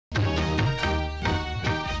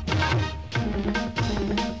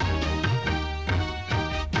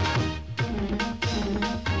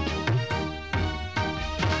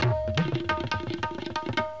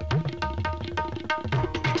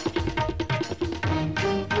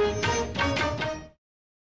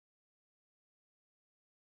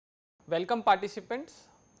Welcome participants.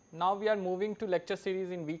 Now we are moving to lecture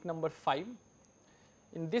series in week number 5.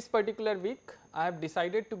 In this particular week I have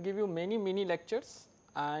decided to give you many mini lectures,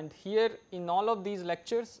 and here in all of these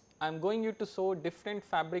lectures I am going you to show different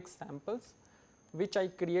fabric samples which I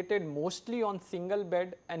created mostly on single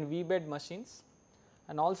bed and V bed machines,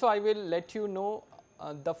 and also I will let you know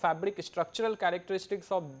the fabric structural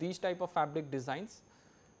characteristics of these type of fabric designs.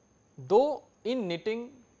 Though in knitting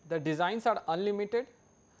the designs are unlimited,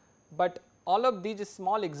 but all of these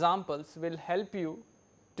small examples will help you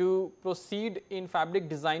to proceed in fabric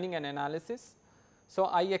designing and analysis. So,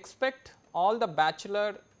 I expect all the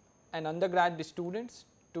bachelor and undergrad students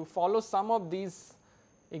to follow some of these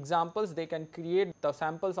examples. They can create the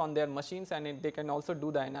samples on their machines and they can also do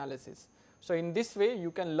the analysis. So, in this way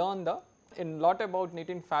you can learn a lot about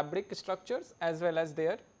knitting fabric structures as well as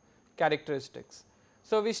their characteristics.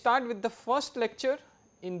 So, we start with the first lecture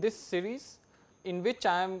in this series, in which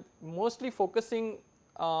I am mostly focusing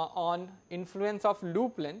on influence of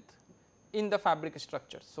loop length in the fabric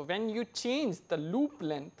structure. So, when you change the loop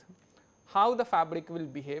length, how the fabric will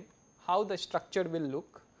behave, how the structure will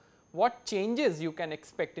look, what changes you can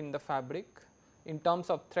expect in the fabric in terms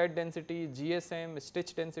of thread density, GSM,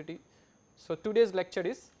 stitch density. So, today's lecture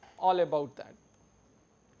is all about that.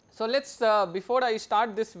 So, let us before I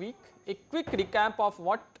start this week, a quick recap of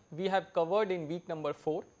what we have covered in week number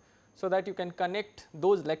 4, so that you can connect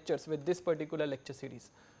those lectures with this particular lecture series.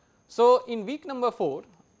 So, in week number 4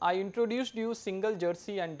 I introduced you single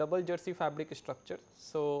jersey and double jersey fabric structure.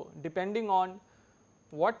 So, depending on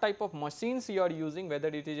what type of machines you are using, whether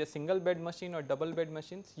it is a single bed machine or double bed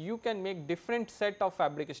machines, you can make different set of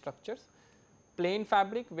fabric structures. Plain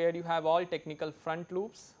fabric where you have all technical front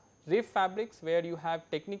loops, riff fabrics where you have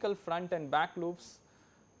technical front and back loops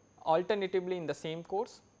alternatively in the same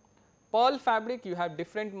course. Pearl fabric, you have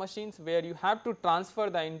different machines where you have to transfer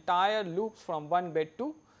the entire loops from one bed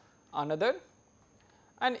to another,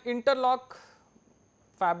 and interlock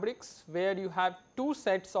fabrics where you have two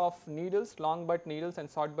sets of needles, long butt needles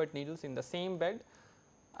and short butt needles in the same bed,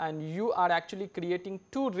 and you are actually creating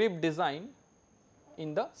two rib design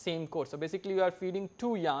in the same course. So, basically you are feeding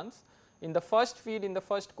two yarns. In the first feed, in the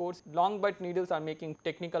first course, long butt needles are making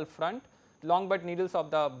technical front, long butt needles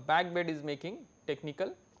of the back bed is making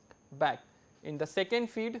technical back. In the second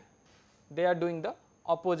feed they are doing the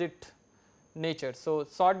opposite nature. So,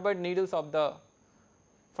 short butt needles of the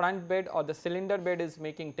front bed or the cylinder bed is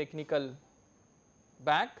making technical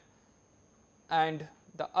back, and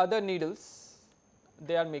the other needles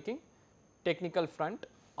they are making technical front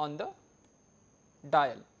on the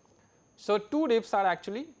dial. So, two ribs are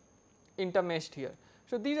actually intermeshed here.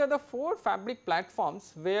 So, these are the 4 fabric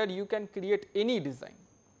platforms where you can create any design,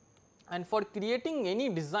 and for creating any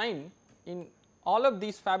design in all of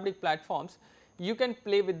these fabric platforms you can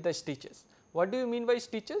play with the stitches. What do you mean by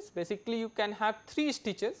stitches? Basically you can have 3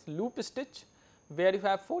 stitches, loop stitch where you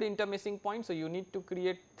have 4 intermeshing points. So, you need to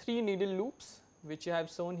create 3 needle loops which you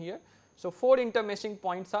have shown here. So, 4 intermeshing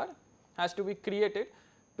points has to be created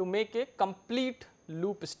to make a complete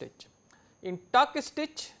loop stitch. In tuck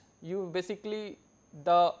stitch you basically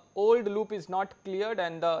the old loop is not cleared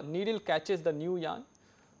and the needle catches the new yarn.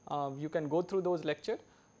 You can go through those lecture,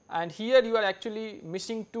 and here you are actually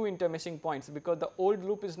missing 2 intermeshing points because the old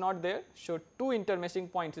loop is not there. So, 2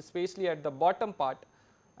 intermeshing points especially at the bottom part,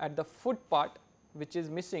 at the foot part, which is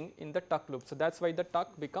missing in the tuck loop. So, that is why the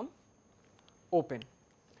tuck become open.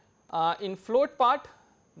 In float part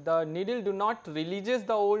the needle do not releases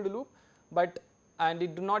the old loop, but and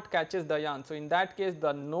it do not catches the yarn. So, in that case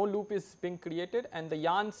the no loop is being created and the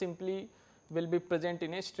yarn simply will be present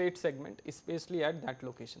in a straight segment, especially at that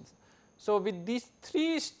locations. So, with these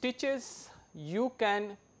 3 stitches you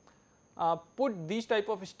can put these type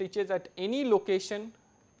of stitches at any location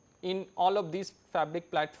in all of these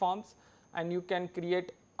fabric platforms, and you can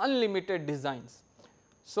create unlimited designs.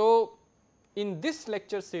 So, in this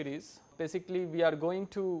lecture series basically we are going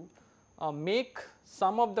to make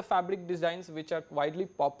some of the fabric designs which are widely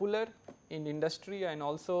popular in industry, and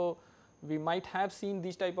also we might have seen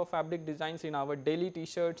these type of fabric designs in our daily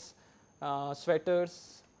t-shirts,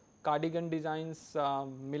 sweaters, cardigan designs,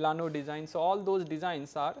 Milano designs. So, all those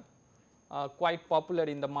designs are quite popular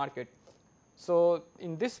in the market. So,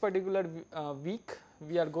 in this particular week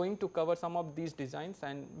we are going to cover some of these designs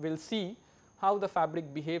and we will see how the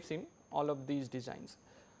fabric behaves in all of these designs.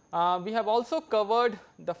 We have also covered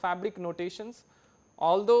the fabric notations.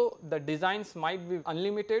 Although the designs might be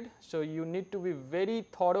unlimited, so you need to be very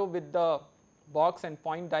thorough with the box and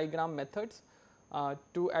point diagram methods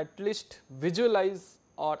to at least visualize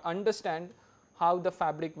or understand how the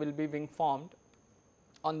fabric will be being formed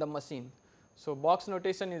on the machine. So, box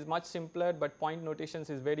notation is much simpler, but point notations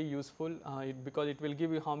is very useful because it will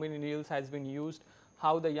give you how many needles has been used,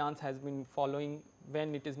 how the yarns has been following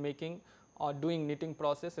when it is making or doing knitting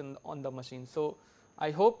process on the machine. So,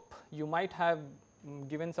 I hope you might have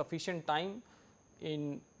given sufficient time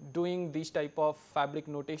in doing these type of fabric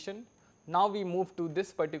notation. Now, we move to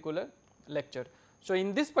this particular lecture. So,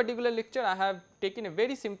 in this particular lecture I have taken a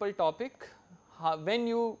very simple topic, when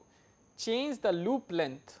you change the loop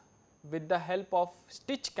length with the help of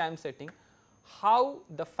stitch cam setting, how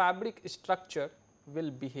the fabric structure will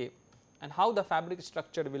behave and how the fabric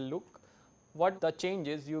structure will look, what the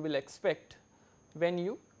changes you will expect when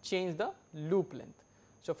you change the loop length.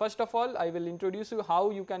 So, first of all I will introduce you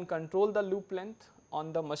how you can control the loop length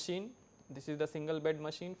on the machine. This is the single bed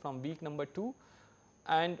machine from week number 2,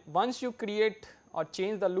 and once you create or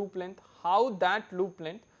change the loop length, how that loop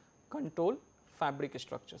length control fabric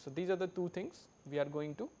structure. So, these are the two things we are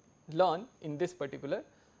going to learn in this particular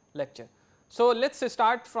lecture. So, let us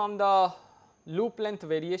start from the loop length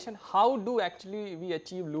variation. How do actually we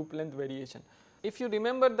achieve loop length variation? If you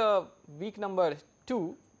remember the week number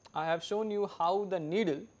 2, I have shown you how the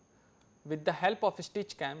needle with the help of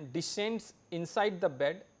stitch cam descends inside the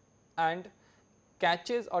bed and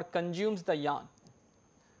catches or consumes the yarn.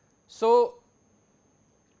 So,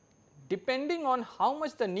 depending on how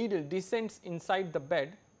much the needle descends inside the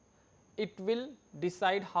bed, it will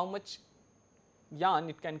decide how much yarn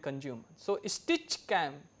it can consume. So, stitch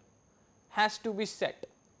cam has to be set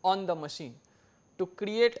on the machine to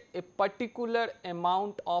create a particular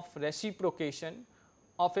amount of reciprocation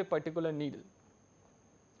of a particular needle.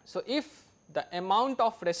 So, if the amount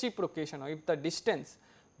of reciprocation or if the distance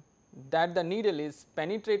that the needle is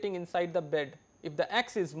penetrating inside the bed, if the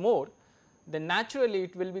x is more, then naturally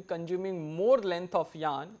it will be consuming more length of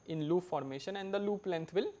yarn in loop formation and the loop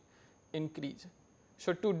length will increase.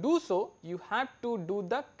 So, to do so you have to do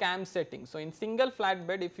the cam setting. So, in single flat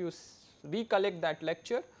bed, if you recollect that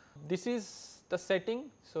lecture, this is the setting.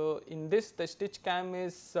 So, in this the stitch cam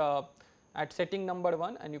is at setting number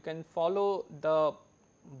 1 and you can follow the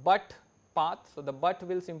butt path. So, the butt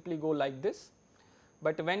will simply go like this,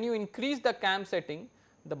 but when you increase the cam setting,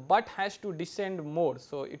 the butt has to descend more.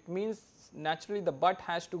 So, it means naturally the butt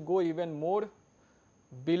has to go even more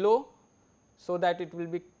below, so that it will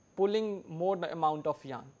be pulling more amount of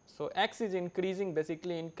yarn. So, x is increasing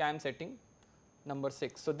basically in cam setting number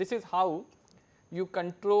 6. So, this is how you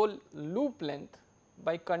control loop length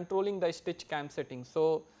by controlling the stitch cam setting.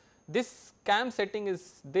 So, this cam setting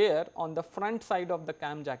is there on the front side of the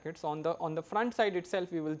cam jacket. So, on the front side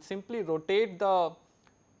itself we will simply rotate the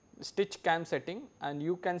stitch cam setting and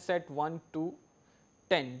you can set 1 to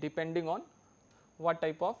 10 depending on what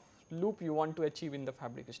type of loop you want to achieve in the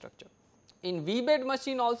fabric structure. In V bed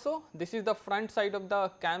machine also, this is the front side of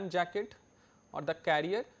the cam jacket or the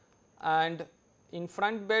carrier, and in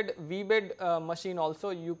front bed V bed machine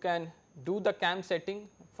also you can do the cam setting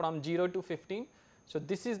from 0 to 15. So,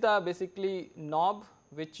 this is the basically knob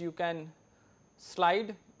which you can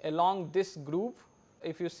slide along this groove.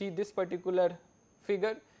 If you see this particular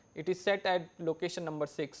figure, it is set at location number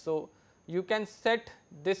 6. So, you can set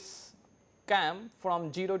this cam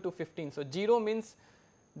from 0 to 15. So, 0 means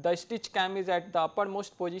the stitch cam is at the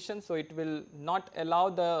uppermost position. So, it will not allow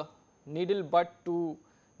the needle butt to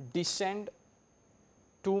descend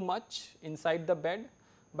too much inside the bed,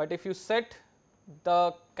 but if you set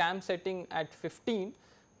the cam setting at 15,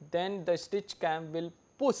 then the stitch cam will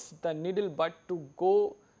push the needle butt to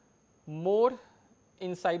go more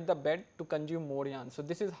inside the bed to consume more yarn. So,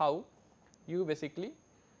 this is how you basically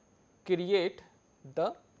create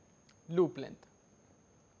the loop length.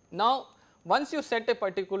 Now, once you set a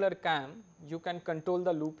particular cam, you can control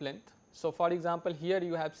the loop length. So, for example, here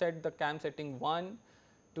you have set the cam setting 1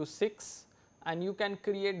 to 6 and you can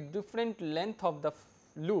create different length of the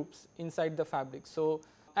loops inside the fabric. So,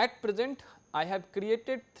 at present I have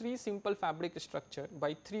created 3 simple fabric structure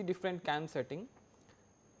by 3 different cam setting,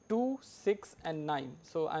 2, 6 and 9.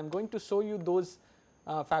 So, I am going to show you those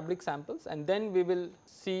fabric samples and then we will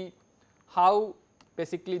see how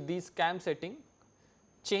basically these cam setting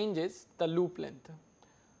changes the loop length.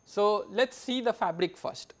 So, let us see the fabric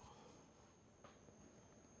first.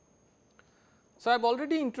 So, I have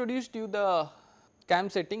already introduced you the cam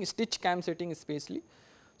setting, stitch cam setting especially.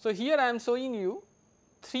 So, here I am showing you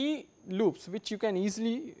 3 loops which you can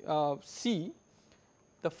easily see.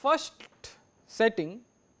 The first setting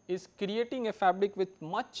is creating a fabric with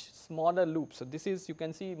much smaller loops. So, this is you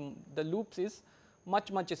can see the loops is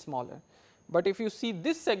much smaller, but if you see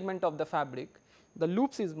this segment of the fabric, the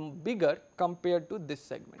loops is bigger compared to this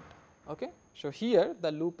segment. Okay. So, here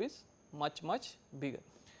the loop is much bigger,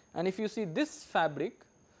 and if you see this fabric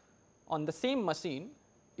on the same machine,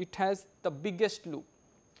 it has the biggest loop.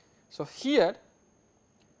 So, here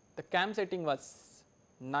the cam setting was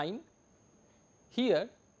 9, here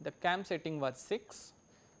the cam setting was 6,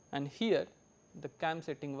 and here the cam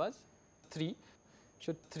setting was 3.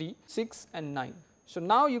 So, 3, 6 and 9. So,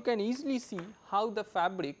 now you can easily see how the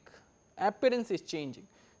fabric appearance is changing.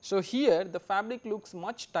 So, here the fabric looks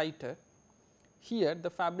much tighter, here the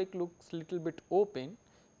fabric looks little bit open,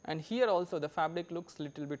 and here also the fabric looks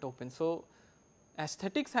little bit open. So,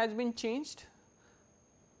 aesthetics has been changed,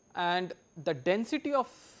 and the density of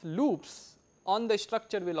loops on the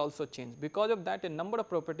structure will also change. Because of that, a number of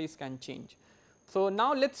properties can change. So,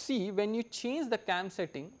 now let us see when you change the cam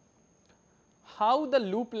setting, how the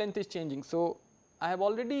loop length is changing. So, I have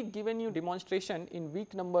already given you demonstration in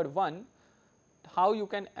week number 1 how you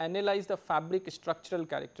can analyze the fabric structural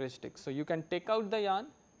characteristics. So, you can take out the yarn,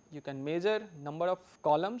 you can measure number of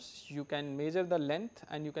columns, you can measure the length,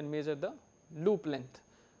 and you can measure the loop length.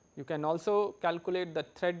 You can also calculate the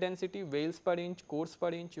thread density, wales per inch, course per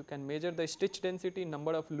inch, you can measure the stitch density,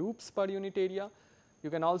 number of loops per unit area. You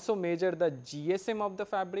can also measure the GSM of the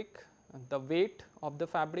fabric, the weight of the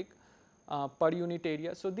fabric per unit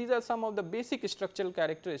area. So, these are some of the basic structural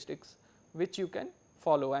characteristics which you can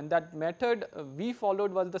follow, and that method we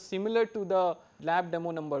followed was the similar to the lab demo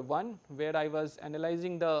number 1, where I was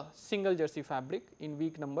analyzing the single jersey fabric in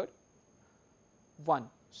week number 1.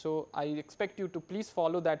 So, I expect you to please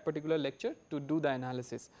follow that particular lecture to do the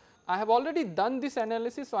analysis. I have already done this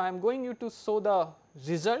analysis, so I am going you to show the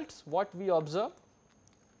results what we observed.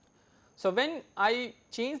 So, when I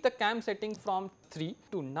change the cam setting from 3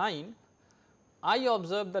 to 9, I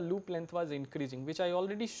observed the loop length was increasing, which I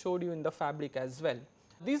already showed you in the fabric as well.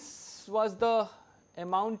 This was the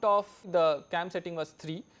amount of the cam setting was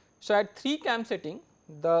 3. So, at 3 cam setting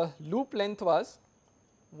the loop length was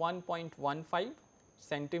 1.15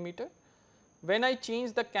 centimeter. When I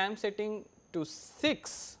changed the cam setting to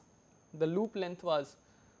 6, the loop length was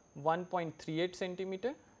 1.38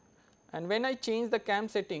 centimeter, and when I changed the cam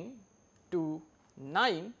setting to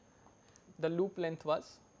 9, the loop length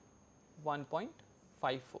was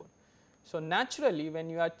 1.54. So, naturally when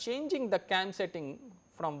you are changing the cam setting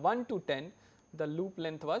from 1 to 10, the loop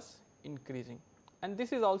length was increasing, and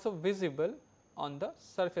this is also visible on the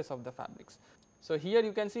surface of the fabrics. So, here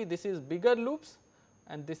you can see this is bigger loops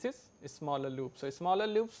and this is smaller loops. So, smaller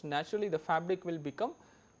loops, naturally the fabric will become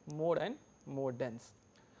more and more dense.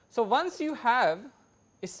 So, once you have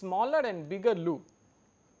a smaller and bigger loop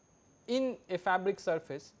in a fabric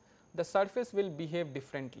surface, the surface will behave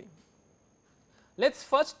differently. Let us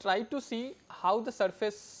first try to see how the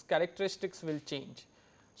surface characteristics will change.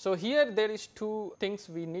 So, here there is two things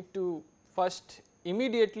we need to first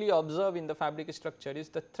immediately observe in the fabric structure is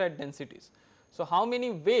the thread densities. So, how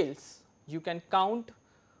many wales you can count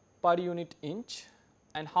per unit inch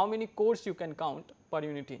and how many cores you can count per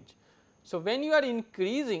unit inch. So, when you are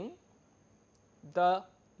increasing the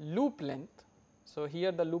loop length, so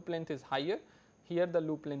here the loop length is higher, here the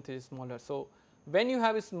loop length is smaller. So, when you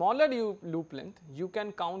have a smaller loop length, you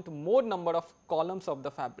can count more number of columns of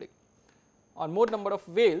the fabric or more number of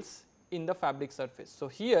wales in the fabric surface. So,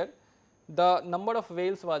 here the number of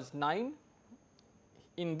wales was 9,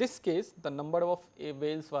 in this case the number of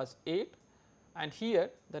wales was 8, and here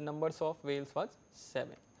the numbers of wales was 7,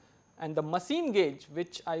 and the machine gauge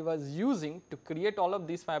which I was using to create all of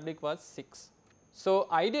these fabric was 6. So,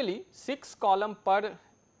 ideally 6 column per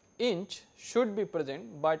inch should be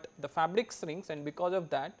present, but the fabric shrinks, and because of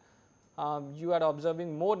that you are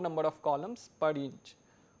observing more number of columns per inch.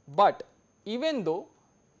 But even though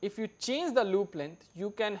if you change the loop length,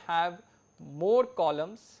 you can have more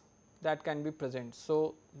columns that can be present.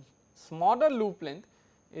 So, smaller loop length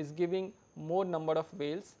is giving more number of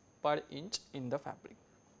wales per inch in the fabric.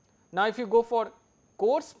 Now, if you go for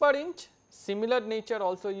cores per inch, similar nature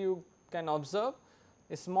also you can observe.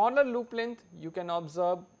 A smaller loop length, you can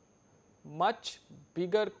observe much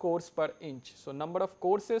bigger cores per inch. So, number of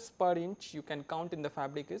courses per inch you can count in the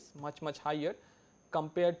fabric is much higher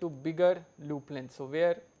compared to bigger loop length. So,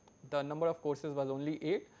 where the number of courses was only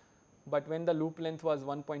 8, but when the loop length was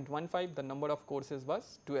 1.15, the number of courses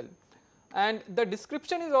was 12. And the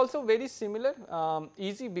description is also very similar,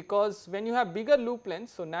 easy, because when you have bigger loop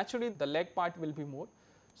length, so naturally the leg part will be more.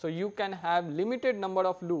 So, you can have limited number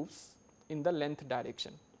of loops in the length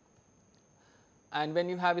direction, and when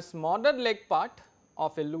you have a smaller leg part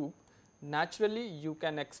of a loop, naturally you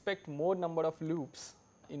can expect more number of loops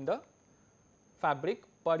in the fabric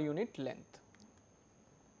per unit length.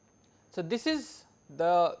 So, this is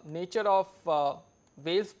the nature of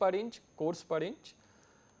wales per inch, cores per inch.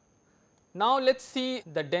 Now let us see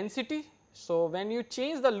the density. So, when you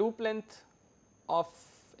change the loop length of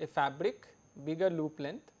a fabric, bigger loop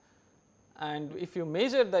length, and if you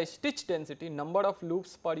measure the stitch density, number of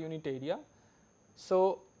loops per unit area.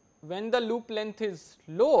 So, when the loop length is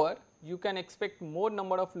lower, you can expect more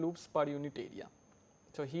number of loops per unit area.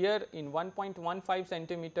 So, here in 1.15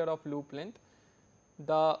 centimeter of loop length,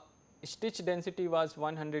 the stitch density was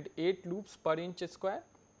 108 loops per inch square.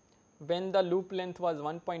 When the loop length was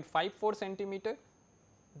 1.54 centimeter,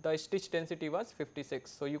 the stitch density was 56.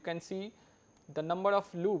 So, you can see the number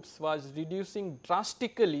of loops was reducing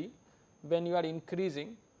drastically when you are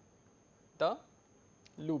increasing the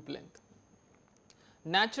loop length.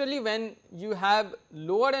 Naturally, when you have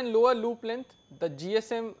lower and lower loop length, the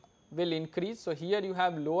GSM will increase. So, here you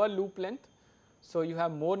have lower loop length, so you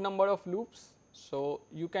have more number of loops. So,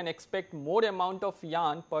 you can expect more amount of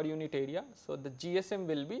yarn per unit area. So, the GSM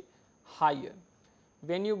will be higher.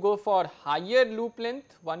 When you go for higher loop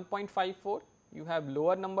length 1.54, you have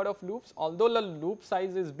lower number of loops, although the loop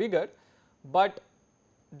size is bigger, but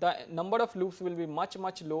the number of loops will be much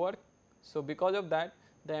lower. So, because of that,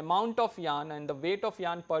 the amount of yarn and the weight of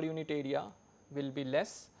yarn per unit area will be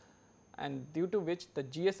less, and due to which the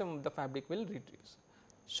GSM of the fabric will reduce.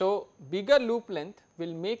 So, bigger loop length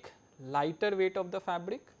will make lighter weight of the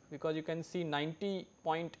fabric, because you can see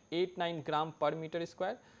 90.89 gram per meter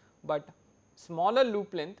square, but smaller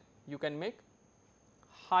loop length you can make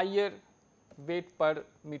higher weight per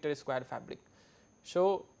meter square fabric.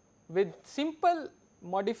 So, with simple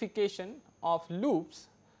modification of loops,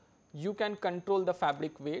 you can control the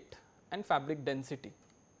fabric weight and fabric density,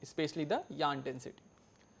 especially the yarn density.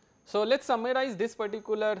 So, let us summarize this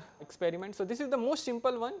particular experiment. So, this is the most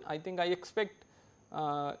simple one. I think I expect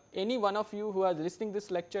any one of you who are listening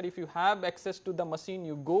this lecture, if you have access to the machine,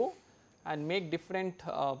 you go and make different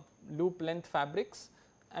loop length fabrics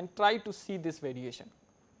and try to see this variation.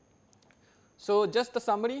 So, just the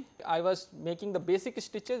summary, I was making the basic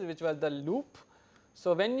stitches, which was the loop.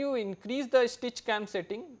 So, when you increase the stitch cam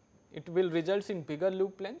setting, it will result in bigger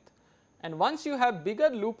loop length, and once you have bigger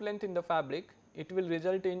loop length in the fabric, it will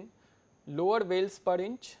result in lower wails per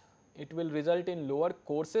inch, it will result in lower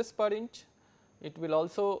courses per inch, it will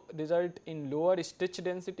also result in lower stitch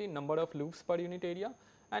density, number of loops per unit area,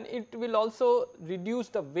 and it will also reduce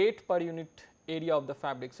the weight per unit area of the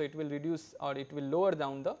fabric. So, it will reduce or it will lower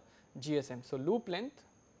down the GSM. So, loop length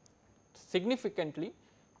significantly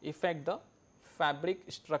affect the fabric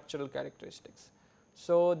structural characteristics.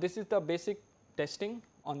 So, this is the basic testing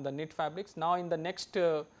on the knit fabrics. Now, in the next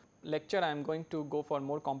lecture I am going to go for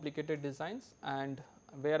more complicated designs and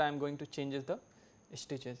where I am going to change the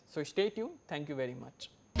stitches. So, stay tuned. Thank you very much.